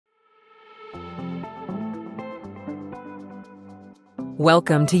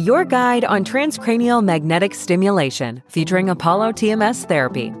Welcome to your guide on Transcranial Magnetic Stimulation, featuring Apollo TMS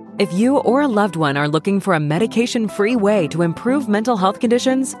Therapy. If you or a loved one are looking for a medication-free way to improve mental health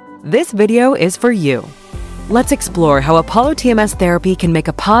conditions, this video is for you. Let's explore how Apollo TMS Therapy can make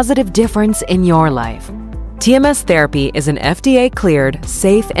a positive difference in your life. TMS therapy is an FDA-cleared,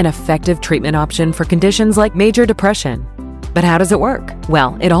 safe, and effective treatment option for conditions like major depression. But how does it work?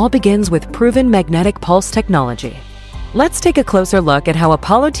 Well, it all begins with proven magnetic pulse technology. Let's take a closer look at how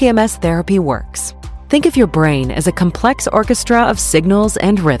Apollo TMS therapy works. Think of your brain as a complex orchestra of signals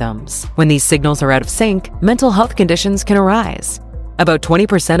and rhythms. When these signals are out of sync, mental health conditions can arise. About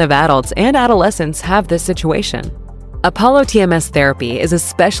 20% of adults and adolescents have this situation. Apollo TMS therapy is a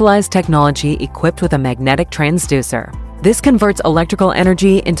specialized technology equipped with a magnetic transducer. This converts electrical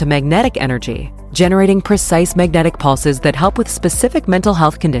energy into magnetic energy, generating precise magnetic pulses that help with specific mental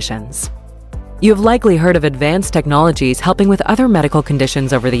health conditions. You've likely heard of advanced technologies helping with other medical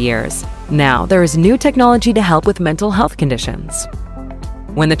conditions over the years. Now, there is new technology to help with mental health conditions.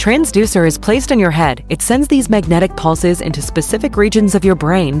 When the transducer is placed on your head, it sends these magnetic pulses into specific regions of your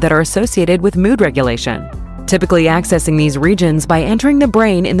brain that are associated with mood regulation, typically accessing these regions by entering the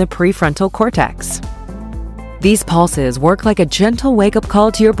brain in the prefrontal cortex. These pulses work like a gentle wake-up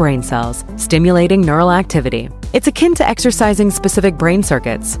call to your brain cells, stimulating neural activity. It's akin to exercising specific brain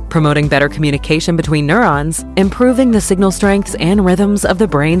circuits, promoting better communication between neurons, improving the signal strengths and rhythms of the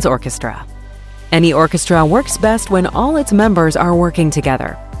brain's orchestra. Any orchestra works best when all its members are working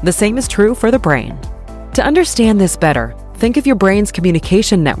together. The same is true for the brain. To understand this better, think of your brain's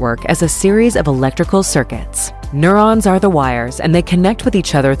communication network as a series of electrical circuits. Neurons are the wires, and they connect with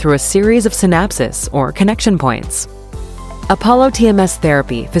each other through a series of synapses, or connection points. Apollo TMS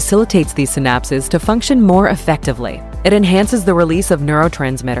therapy facilitates these synapses to function more effectively. It enhances the release of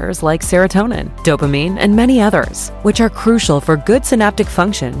neurotransmitters like serotonin, dopamine, and many others, which are crucial for good synaptic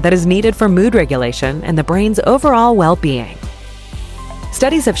function that is needed for mood regulation and the brain's overall well-being.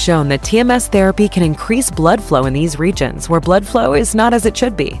 Studies have shown that TMS therapy can increase blood flow in these regions where blood flow is not as it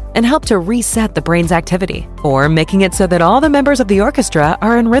should be, and help to reset the brain's activity, or making it so that all the members of the orchestra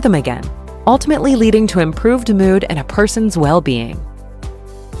are in rhythm again, ultimately leading to improved mood and a person's well-being.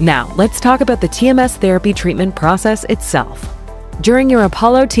 Now, let's talk about the TMS therapy treatment process itself. During your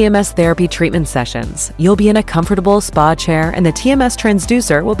Apollo TMS therapy treatment sessions, you'll be in a comfortable spa chair and the TMS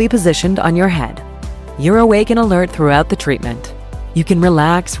transducer will be positioned on your head. You're awake and alert throughout the treatment. You can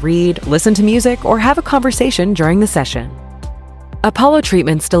relax, read, listen to music, or have a conversation during the session. Apollo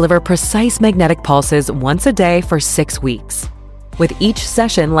treatments deliver precise magnetic pulses once a day for 6 weeks, with each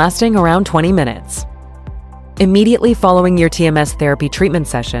session lasting around 20 minutes. Immediately following your TMS therapy treatment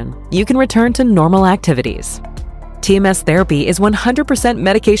session, you can return to normal activities. TMS therapy is 100%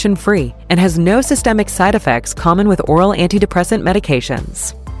 medication-free and has no systemic side effects common with oral antidepressant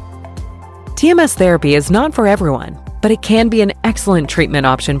medications. TMS therapy is not for everyone, but it can be an excellent treatment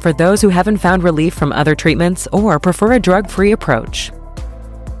option for those who haven't found relief from other treatments or prefer a drug-free approach.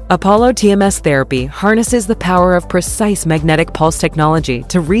 Apollo TMS therapy harnesses the power of precise magnetic pulse technology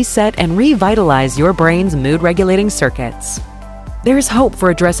to reset and revitalize your brain's mood-regulating circuits. There's hope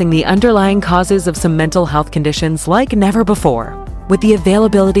for addressing the underlying causes of some mental health conditions like never before. With the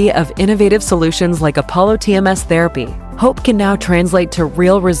availability of innovative solutions like Apollo TMS therapy, hope can now translate to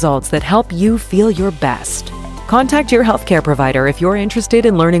real results that help you feel your best. Contact your healthcare provider if you're interested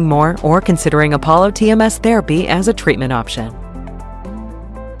in learning more or considering Apollo TMS therapy as a treatment option.